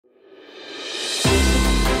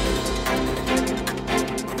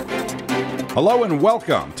Hello and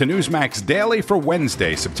welcome to Newsmax Daily for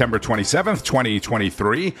Wednesday, September 27th,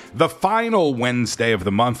 2023, the final Wednesday of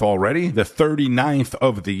the month already, the 39th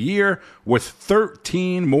of the year, with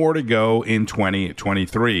 13 more to go in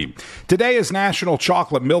 2023. Today is National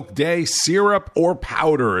Chocolate Milk Day. Syrup or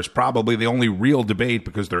powder is probably the only real debate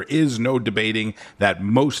because there is no debating that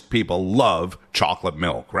most people love chocolate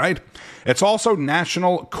milk, right? It's also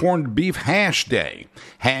National Corned Beef Hash Day.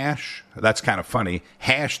 Hash, that's kind of funny.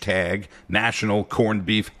 Hashtag National Corned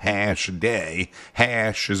Beef Hash Day.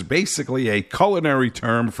 Hash is basically a culinary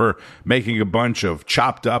term for making a bunch of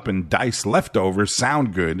chopped up and diced leftovers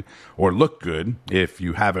sound good or look good. If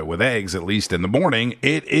you have it with eggs, at least in the morning,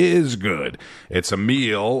 it is good. It's a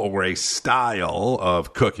meal or a style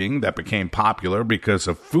of cooking that became popular because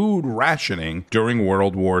of food rationing during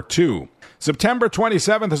World War II. September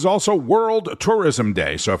 27th is also World Tourism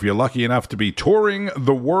Day, so if you're lucky enough to be touring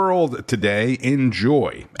the world today,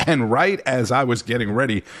 enjoy. And right as I was getting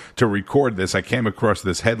ready to record this, I came across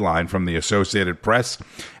this headline from the Associated Press,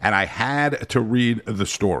 and I had to read the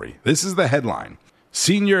story. This is the headline.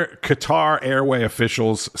 Senior Qatar Airway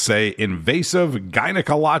officials say invasive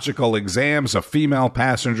gynecological exams of female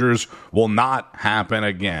passengers will not happen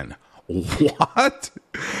again. What?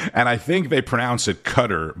 And I think they pronounce it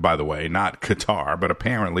Qatar, by the way, not Qatar, but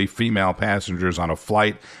apparently female passengers on a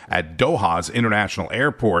flight at Doha's International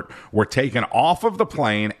Airport were taken off of the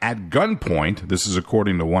plane at gunpoint, this is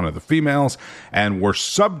according to one of the females, and were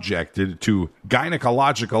subjected to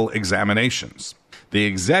gynecological examinations. The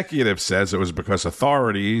executive says it was because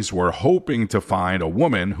authorities were hoping to find a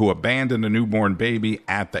woman who abandoned a newborn baby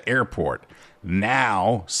at the airport.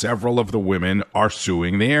 Now, several of the women are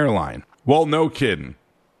suing the airline. Well, no kidding.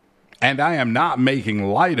 And I am not making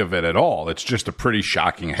light of it at all. It's just a pretty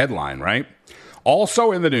shocking headline, right?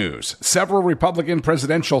 Also in the news, several Republican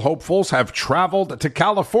presidential hopefuls have traveled to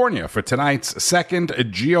California for tonight's second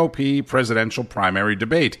GOP presidential primary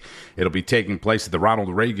debate. It'll be taking place at the Ronald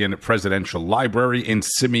Reagan Presidential Library in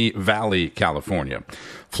Simi Valley, California.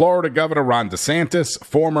 Florida Governor Ron DeSantis,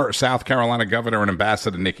 former South Carolina Governor and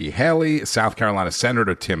Ambassador Nikki Haley, South Carolina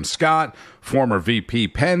Senator Tim Scott, former VP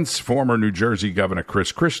Pence, former New Jersey Governor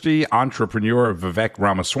Chris Christie, entrepreneur Vivek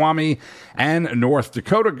Ramaswamy, and North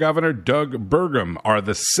Dakota Governor Doug Burgum are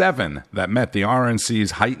the 7 that met the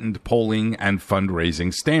RNC's heightened polling and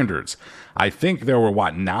fundraising standards. I think there were,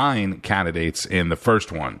 9 candidates in the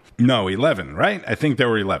first one? No, 11, right? I think there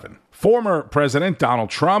were 11. Former President Donald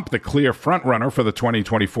Trump, the clear frontrunner for the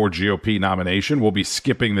 2024 GOP nomination, will be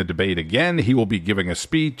skipping the debate again. He will be giving a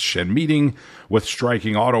speech and meeting with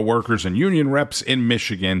striking auto workers and union reps in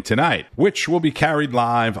Michigan tonight, which will be carried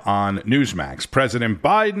live on Newsmax. President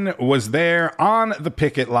Biden was there on the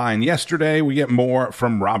picket line yesterday. We get more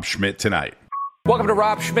from Rob Schmidt tonight. Welcome to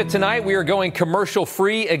Rob Schmidt Tonight. We are going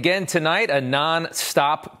commercial-free again tonight, a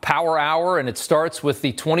non-stop power hour, and it starts with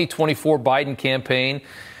the 2024 Biden campaign,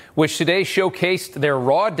 which today showcased their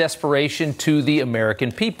raw desperation to the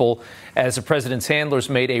American people as the president's handlers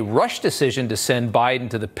made a rush decision to send Biden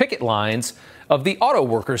to the picket lines of the auto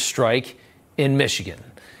workers' strike in Michigan.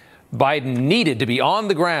 Biden needed to be on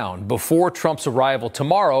the ground before Trump's arrival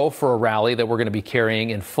tomorrow for a rally that we're going to be carrying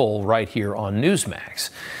in full right here on Newsmax.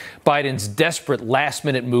 Biden's desperate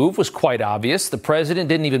last-minute move was quite obvious. The president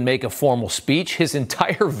didn't even make a formal speech. His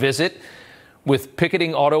entire visit with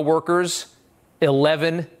picketing auto workers,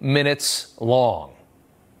 11 minutes long.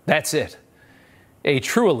 That's it. A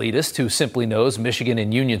true elitist who simply knows Michigan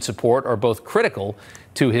and union support are both critical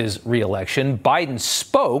to his reelection. Biden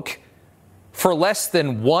spoke for less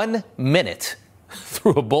than 1 minute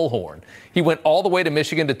through a bullhorn. He went all the way to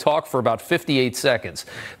Michigan to talk for about 58 seconds.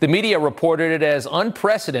 The media reported it as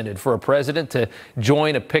unprecedented for a president to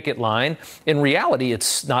join a picket line. In reality,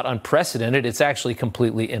 it's not unprecedented. It's actually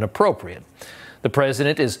completely inappropriate. The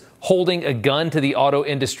president is holding a gun to the auto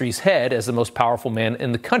industry's head as the most powerful man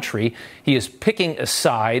in the country. He is picking a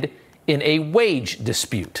side in a wage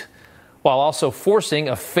dispute, while also forcing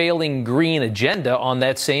a failing green agenda on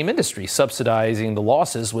that same industry, subsidizing the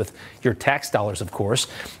losses with your tax dollars, of course.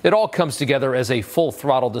 It all comes together as a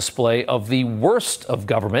full-throttle display of the worst of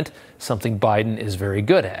government, something Biden is very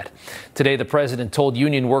good at. Today, the president told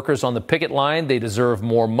union workers on the picket line they deserve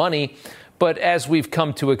more money, but as we've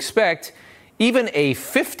come to expect, even a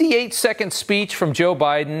 58-second speech from Joe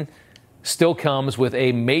Biden still comes with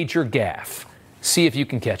a major gaffe. See if you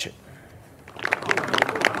can catch it.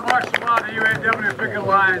 I watched a lot of UAW picket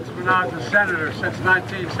lines when I was a senator since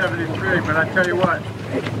 1973, but I tell you what,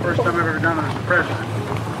 first time I've ever done it as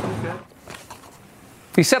president.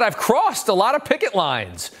 He said, I've crossed a lot of picket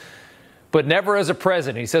lines, but never as a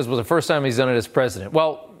president. He says it was the first time he's done it as president.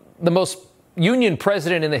 Well, the most union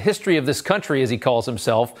president in the history of this country, as he calls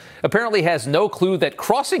himself, apparently has no clue that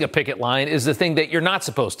crossing a picket line is the thing that you're not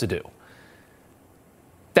supposed to do.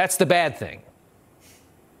 That's the bad thing.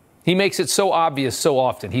 He makes it so obvious so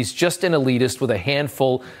often. He's just an elitist with a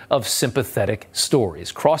handful of sympathetic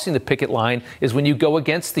stories. Crossing the picket line is when you go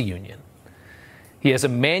against the union. He has a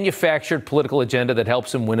manufactured political agenda that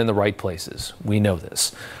helps him win in the right places. We know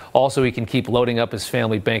this. Also, he can keep loading up his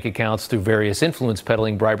family bank accounts through various influence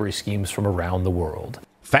peddling bribery schemes from around the world.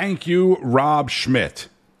 Thank you, Rob Schmitt.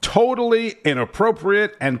 Totally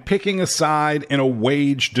inappropriate and picking a side in a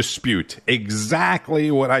wage dispute. Exactly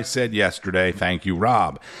what I said yesterday. Thank you,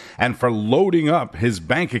 Rob. And for loading up his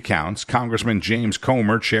bank accounts, Congressman James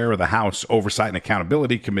Comer, chair of the House Oversight and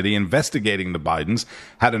Accountability Committee investigating the Bidens,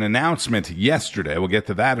 had an announcement yesterday. We'll get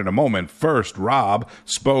to that in a moment. First, Rob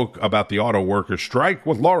spoke about the auto workers' strike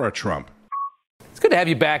with Laura Trump. It's good to have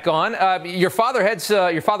you back on. Your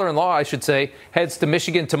father-in-law, I should say, heads to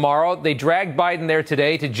Michigan tomorrow. They dragged Biden there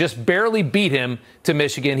today to just barely beat him to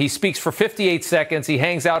Michigan. He speaks for 58 seconds. He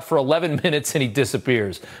hangs out for 11 minutes and he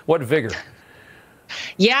disappears. What vigor.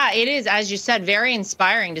 Yeah, it is, as you said, very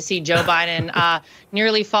inspiring to see Joe Biden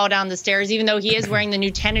nearly fall down the stairs, even though he is wearing the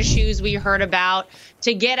new tennis shoes we heard about,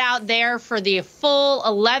 to get out there for the full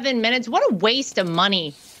 11 minutes. What a waste of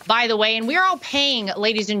money, by the way. And we're all paying,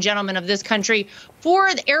 ladies and gentlemen of this country,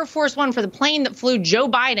 for the Air Force One, for the plane that flew Joe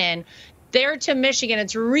Biden there to Michigan.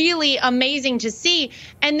 It's really amazing to see.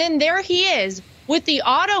 And then there he is with the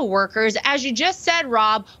auto workers, as you just said,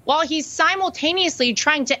 Rob, while he's simultaneously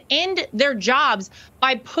trying to end their jobs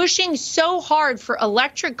by pushing so hard for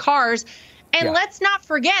electric cars. And let's not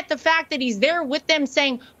forget the fact that he's there with them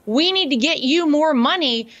saying, we need to get you more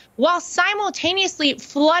money, while simultaneously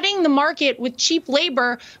flooding the market with cheap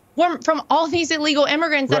labor from all these illegal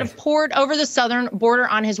immigrants that have poured over the southern border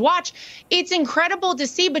on his watch. It's incredible to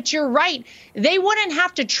see, but you're right. They wouldn't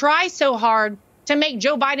have to try so hard to make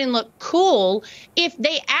Joe Biden look cool if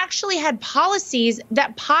they actually had policies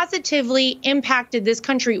that positively impacted this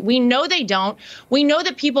country. We know they don't. We know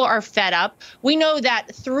that people are fed up. We know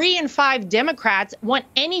that 3 in 5 Democrats want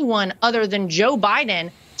anyone other than Joe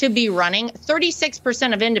Biden to be running.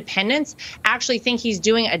 36% of independents actually think he's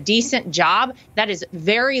doing a decent job. That is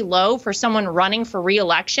very low for someone running for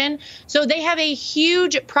re-election. So they have a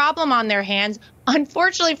huge problem on their hands.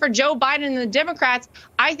 Unfortunately for Joe Biden and the Democrats,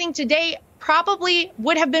 I think today probably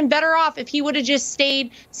would have been better off if he would have just stayed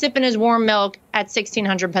sipping his warm milk at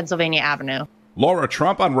 1600 Pennsylvania Avenue. Laura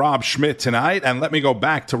Trump on Rob Schmitt tonight. And let me go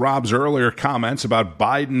back to Rob's earlier comments about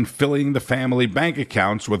Biden filling the family bank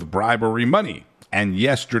accounts with bribery money and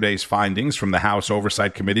yesterday's findings from the House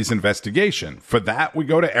Oversight Committee's investigation. For that, we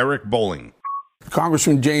go to Eric Bolling.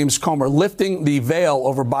 Congressman James Comer lifting the veil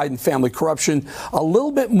over Biden family corruption a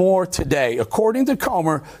little bit more today. According to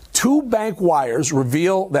Comer, 2 bank wires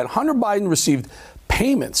reveal that Hunter Biden received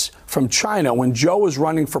payments from China when Joe was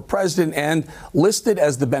running for president and listed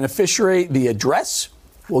as the beneficiary. The address?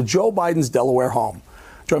 Well, Joe Biden's Delaware home.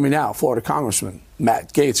 Join me now, Florida Congressman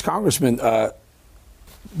Matt Gaetz. Congressman,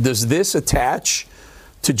 does this attach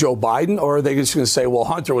to Joe Biden, or are they just going to say, well,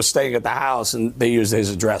 Hunter was staying at the house and they used his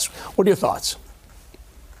address? What are your thoughts?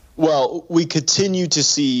 Well, we continue to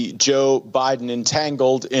see Joe Biden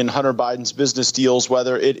entangled in Hunter Biden's business deals,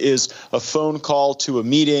 whether it is a phone call to a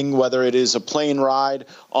meeting, whether it is a plane ride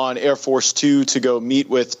on Air Force Two to go meet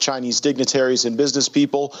with Chinese dignitaries and business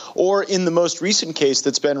people, or in the most recent case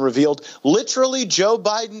that's been revealed, literally Joe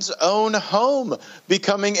Biden's own home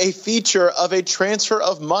becoming a feature of a transfer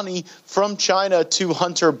of money from China to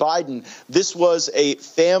Hunter Biden. This was a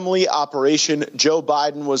family operation. Joe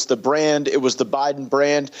Biden was the brand. It was the Biden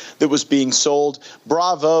brand that was being sold.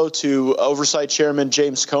 Bravo to Oversight Chairman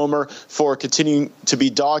James Comer for continuing to be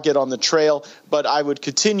dogged on the trail. But I would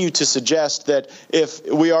continue to suggest that if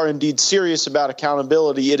we are indeed serious about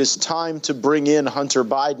accountability, it is time to bring in Hunter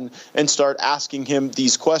Biden and start asking him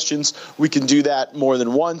these questions. We can do that more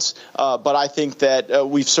than once, but I think that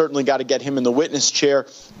we've certainly got to get him in the witness chair,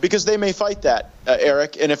 because they may fight that,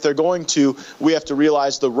 Eric. And if they're going to, we have to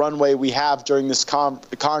realize the runway we have during this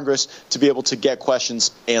Congress to be able to get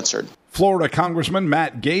questions answered. Florida Congressman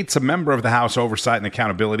Matt Gaetz, a member of the House Oversight and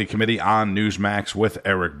Accountability Committee, on Newsmax with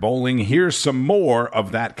Eric Bolling. Here's some more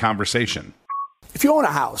of that conversation. If you own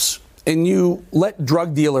a house and you let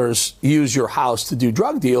drug dealers use your house to do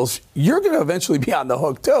drug deals, you're going to eventually be on the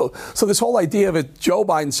hook, too. So this whole idea of it, Joe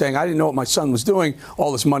Biden saying, I didn't know what my son was doing,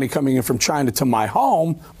 all this money coming in from China to my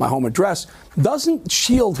home address, doesn't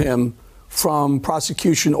shield him from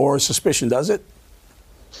prosecution or suspicion, does it?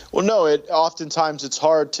 Well, no, oftentimes it's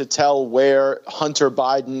hard to tell where Hunter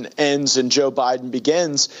Biden ends and Joe Biden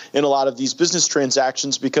begins in a lot of these business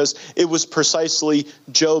transactions because it was precisely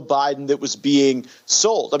Joe Biden that was being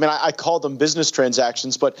sold. I mean, I call them business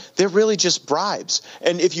transactions, but they're really just bribes.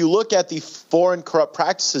 And if you look at the Foreign Corrupt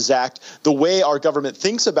Practices Act, the way our government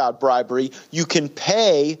thinks about bribery, you can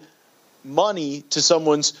pay money to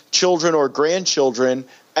someone's children or grandchildren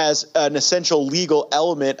as an essential legal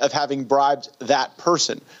element of having bribed that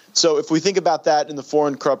person. So if we think about that in the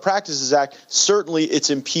Foreign Corrupt Practices Act, certainly it's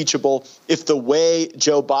impeachable if the way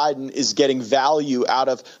Joe Biden is getting value out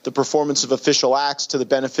of the performance of official acts to the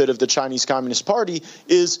benefit of the Chinese Communist Party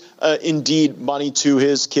is indeed money to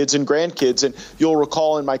his kids and grandkids. And you'll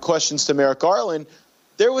recall in my questions to Merrick Garland,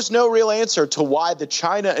 there was no real answer to why the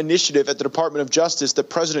China initiative at the Department of Justice that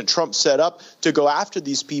President Trump set up to go after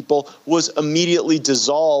these people was immediately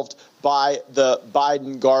dissolved by the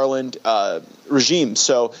Biden-Garland regime.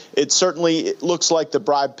 So it certainly looks like the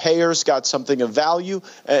bribe payers got something of value,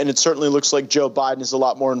 and it certainly looks like Joe Biden is a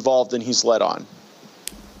lot more involved than he's let on.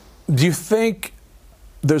 Do you think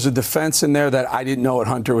there's a defense in there that I didn't know what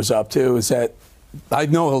Hunter was up to? Is that, I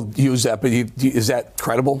know he'll use that, but is that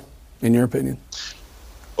credible in your opinion?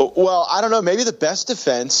 Well, I don't know. Maybe the best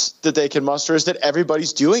defense that they can muster is that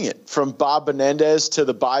everybody's doing it, from Bob Menendez to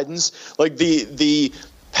the Bidens. Like the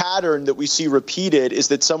pattern that we see repeated is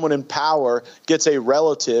that someone in power gets a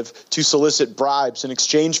relative to solicit bribes in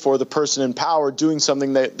exchange for the person in power doing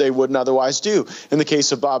something that they wouldn't otherwise do. In the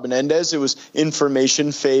case of Bob Menendez, it was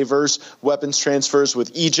information favors, weapons transfers with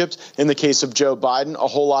Egypt. In the case of Joe Biden, a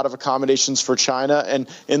whole lot of accommodations for China. And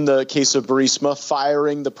in the case of Burisma,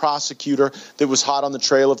 firing the prosecutor that was hot on the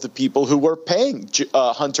trail of the people who were paying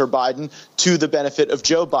Hunter Biden to the benefit of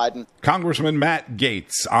Joe Biden. Congressman Matt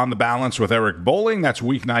Gaetz on the balance with Eric Bolling. That's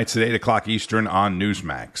weeknights at 8 o'clock Eastern on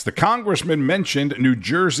Newsmax. The congressman mentioned New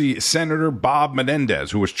Jersey Senator Bob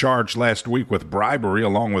Menendez, who was charged last week with bribery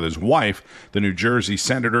along with his wife. The New Jersey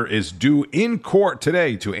senator is due in court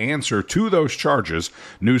today to answer to those charges.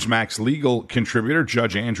 Newsmax legal contributor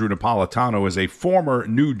Judge Andrew Napolitano is a former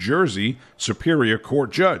New Jersey Superior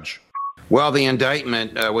Court judge. Well, the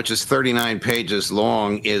indictment, which is 39 pages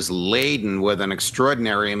long, is laden with an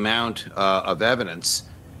extraordinary amount of evidence.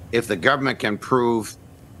 If the government can prove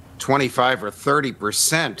 25 or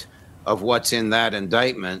 30% of what's in that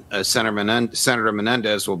indictment, Senator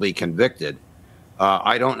Menendez will be convicted.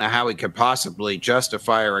 I don't know how he could possibly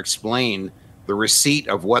justify or explain the receipt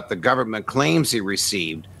of what the government claims he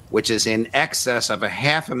received, which is in excess of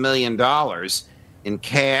 $500,000 in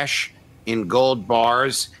cash, in gold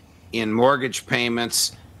bars, in mortgage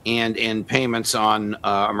payments, and in payments on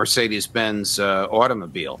a Mercedes-Benz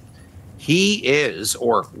automobile. He is,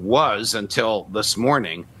 or was until this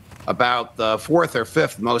morning, about the fourth or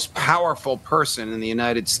fifth most powerful person in the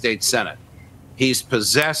United States Senate. He's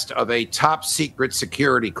possessed of a top secret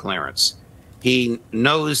security clearance. He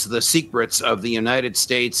knows the secrets of the United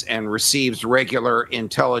States and receives regular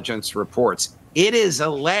intelligence reports. It is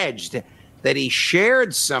alleged that he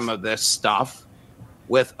shared some of this stuff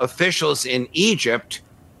with officials in Egypt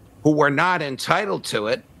who were not entitled to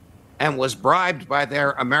it and was bribed by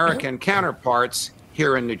their American counterparts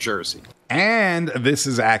here in New Jersey. And this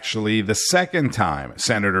is actually the second time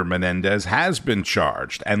Senator Menendez has been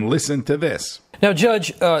charged. And listen to this. Now,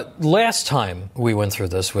 Judge, last time we went through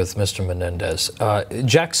this with Mr. Menendez,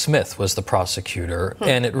 Jack Smith was the prosecutor,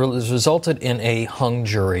 and it resulted in a hung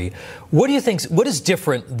jury. What do you think? What is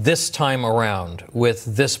different this time around with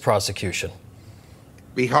this prosecution?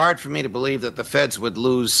 Be hard for me to believe that the feds would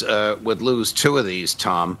lose two of these,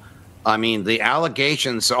 Tom. I mean, the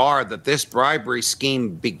allegations are that this bribery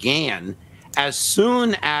scheme began as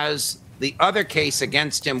soon as the other case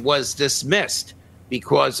against him was dismissed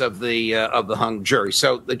because of the hung jury.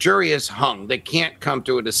 So the jury is hung. They can't come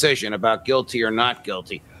to a decision about guilty or not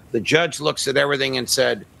guilty. The judge looks at everything and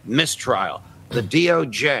said, mistrial. The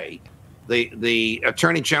DOJ, the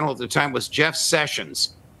attorney general at the time was Jeff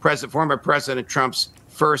Sessions, former President Trump's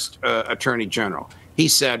first attorney general. He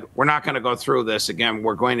said, we're not going to go through this again.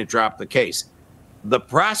 We're going to drop the case. The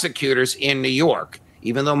prosecutors in New York,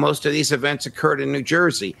 even though most of these events occurred in New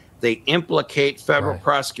Jersey, they implicate federal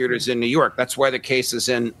prosecutors in New York. That's why the case is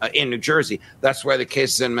in New Jersey. That's why the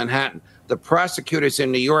case is in Manhattan. The prosecutors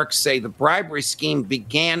in New York say the bribery scheme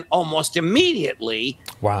began almost immediately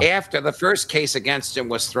after the first case against him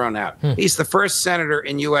was thrown out. He's the first senator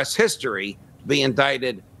in U.S. history to be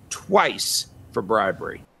indicted twice for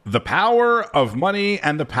bribery. The power of money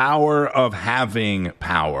and the power of having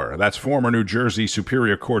power. That's former New Jersey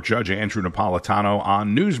Superior Court Judge Andrew Napolitano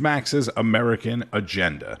on Newsmax's American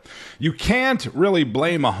Agenda. You can't really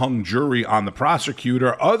blame a hung jury on the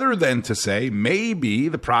prosecutor other than to say maybe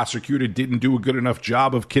the prosecutor didn't do a good enough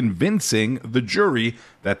job of convincing the jury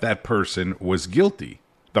that that person was guilty.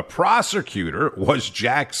 The prosecutor was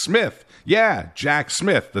Jack Smith. Yeah, Jack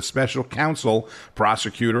Smith, the special counsel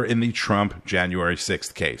prosecutor in the Trump January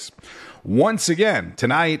 6th case. Once again,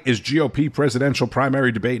 tonight is GOP presidential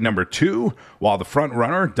primary debate number 2, while the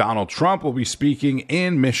frontrunner, Donald Trump, will be speaking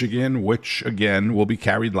in Michigan, which, again, will be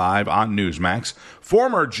carried live on Newsmax.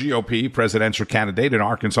 Former GOP presidential candidate and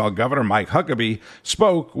Arkansas Governor Mike Huckabee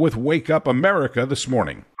spoke with Wake Up America this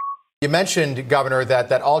morning. You mentioned, Governor,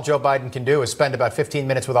 that all Joe Biden can do is spend about 15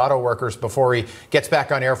 minutes with auto workers before he gets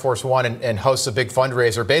back on Air Force One and hosts a big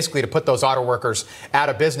fundraiser, basically to put those auto workers out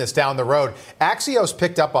of business down the road. Axios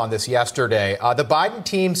picked up on this yesterday. The Biden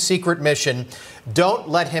team's secret mission, don't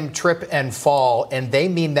let him trip and fall, and they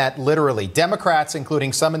mean that literally. Democrats,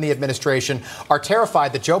 including some in the administration, are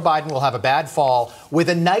terrified that Joe Biden will have a bad fall, with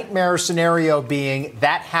a nightmare scenario being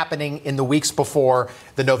that happening in the weeks before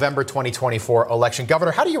the November 2024 election.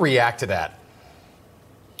 Governor, how do you react to that?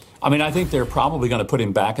 I mean, I think they're probably going to put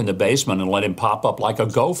him back in the basement and let him pop up like a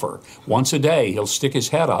gopher. Once a day, he'll stick his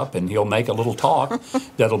head up and he'll make a little talk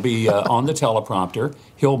that'll be on the teleprompter.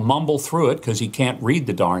 He'll mumble through it because he can't read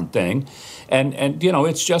the darn thing. And you know,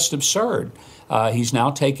 it's just absurd. He's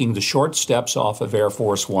now taking the short steps off of Air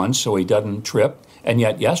Force One so he doesn't trip. And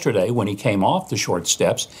yet yesterday, when he came off the short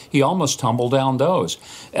steps, he almost tumbled down those.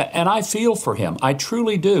 And I feel for him. I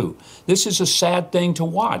truly do. This is a sad thing to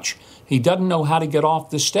watch. He doesn't know how to get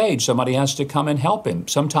off the stage. Somebody has to come and help him,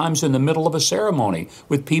 sometimes in the middle of a ceremony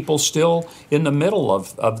with people still in the middle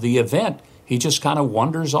of the event. He just kind of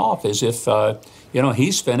wanders off as if,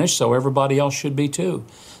 he's finished, so everybody else should be too.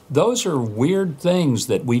 Those are weird things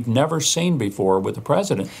that we've never seen before with the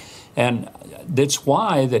president. And that's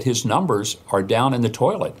why that his numbers are down in the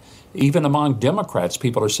toilet. Even among Democrats,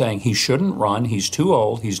 people are saying he shouldn't run, he's too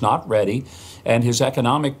old, he's not ready, and his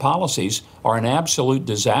economic policies are an absolute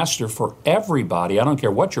disaster for everybody. I don't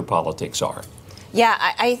care what your politics are. Yeah,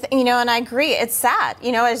 and I agree. It's sad.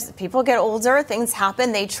 As people get older, things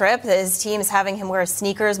happen. They trip. His team is having him wear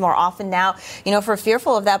sneakers more often now, for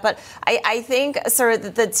fearful of that. But I think, sir,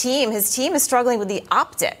 that his team is struggling with the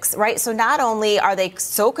optics, right? So not only are they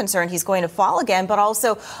so concerned he's going to fall again, but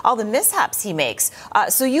also all the mishaps he makes.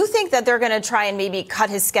 So you think that they're going to try and maybe cut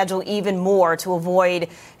his schedule even more to avoid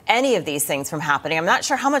any of these things from happening? I'm not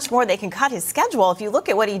sure how much more they can cut his schedule if you look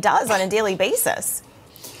at what he does on a daily basis.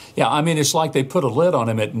 Yeah, I mean, it's like they put a lid on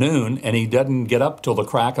him at noon and he doesn't get up till the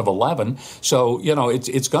crack of 11. So,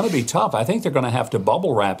 it's going to be tough. I think they're going to have to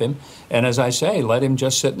bubble wrap him. And as I say, let him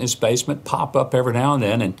just sit in his basement, pop up every now and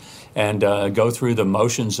then and go through the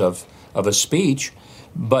motions of a speech.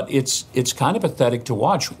 But it's kind of pathetic to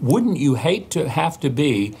watch. Wouldn't you hate to have to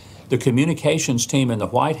be the communications team in the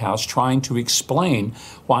White House trying to explain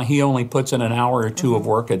why he only puts in an hour or two of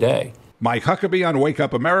work a day? Mike Huckabee on Wake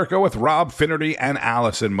Up America with Rob Finnerty and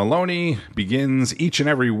Allison Maloney begins each and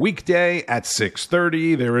every weekday at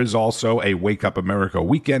 6:30. There is also a Wake Up America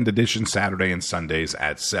weekend edition Saturday and Sundays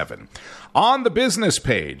at 7. On the business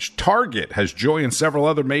page, Target has joined several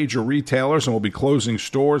other major retailers and will be closing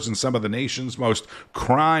stores in some of the nation's most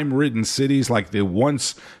crime-ridden cities, like the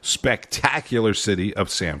once spectacular city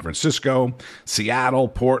of San Francisco, Seattle,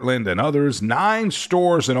 Portland, and others. 9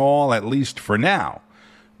 stores in all, at least for now,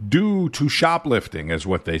 due to shoplifting, is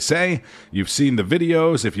what they say. You've seen the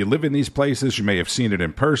videos. If you live in these places, you may have seen it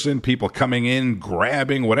in person. People coming in,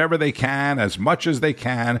 grabbing whatever they can, as much as they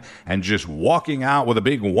can, and just walking out with a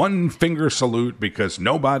big one-finger salute because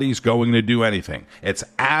nobody's going to do anything. It's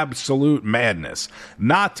absolute madness.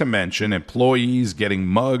 Not to mention employees getting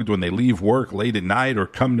mugged when they leave work late at night or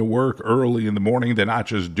come to work early in the morning. They're not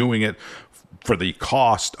just doing it for the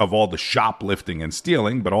cost of all the shoplifting and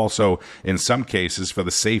stealing, but also in some cases for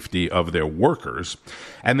the safety of their workers.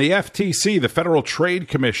 And the FTC, the Federal Trade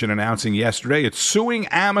Commission, announcing yesterday it's suing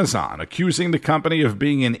Amazon, accusing the company of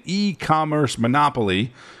being an e-commerce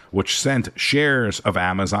monopoly, which sent shares of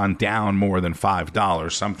Amazon down more than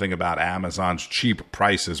 $5. Something about Amazon's cheap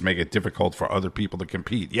prices make it difficult for other people to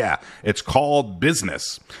compete. Yeah, it's called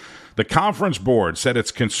business. The Conference Board said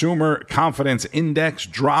its consumer confidence index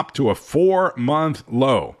dropped to a 4-month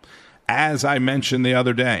low. As I mentioned the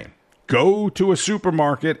other day, go to a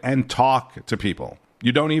supermarket and talk to people.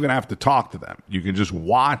 You don't even have to talk to them. You can just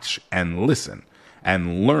watch and listen.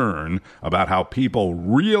 and learn about how people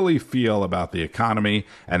really feel about the economy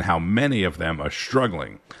and how many of them are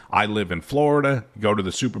struggling. I live in Florida. Go to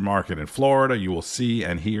the supermarket in Florida. You will see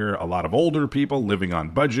and hear a lot of older people living on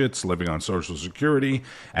budgets, living on Social Security,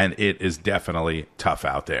 and it is definitely tough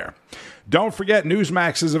out there. Don't forget,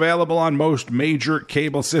 Newsmax is available on most major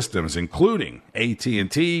cable systems, including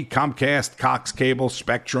AT&T, Comcast, Cox Cable,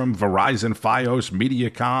 Spectrum, Verizon, Fios,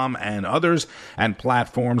 Mediacom, and others, and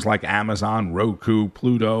platforms like Amazon, Roku,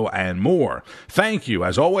 Pluto, and more. Thank you,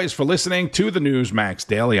 as always, for listening to the Newsmax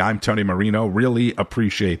Daily. I'm Tony Marino. Really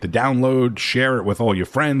appreciate the download. Share it with all your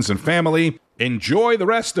friends and family. Enjoy the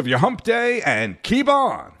rest of your hump day, and keep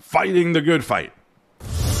on fighting the good fight.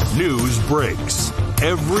 News breaks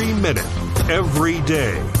every minute, every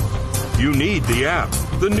day. You need the app,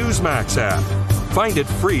 the Newsmax app. Find it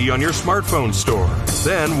free on your smartphone store.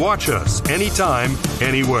 Then watch us anytime,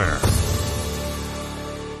 anywhere.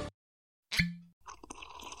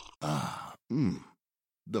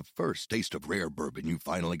 The first taste of rare bourbon you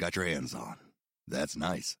finally got your hands on. That's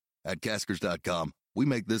nice. At Caskers.com, we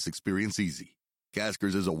make this experience easy.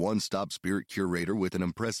 Caskers is a one-stop spirit curator with an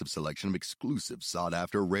impressive selection of exclusive,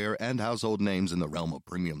 sought-after, rare, and household names in the realm of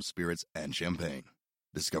premium spirits and champagne.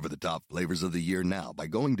 Discover the top flavors of the year now by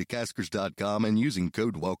going to Caskers.com and using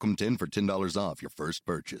code WELCOME10 for $10 off your first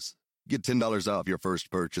purchase. Get $10 off your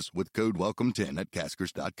first purchase with code WELCOME10 at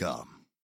Caskers.com.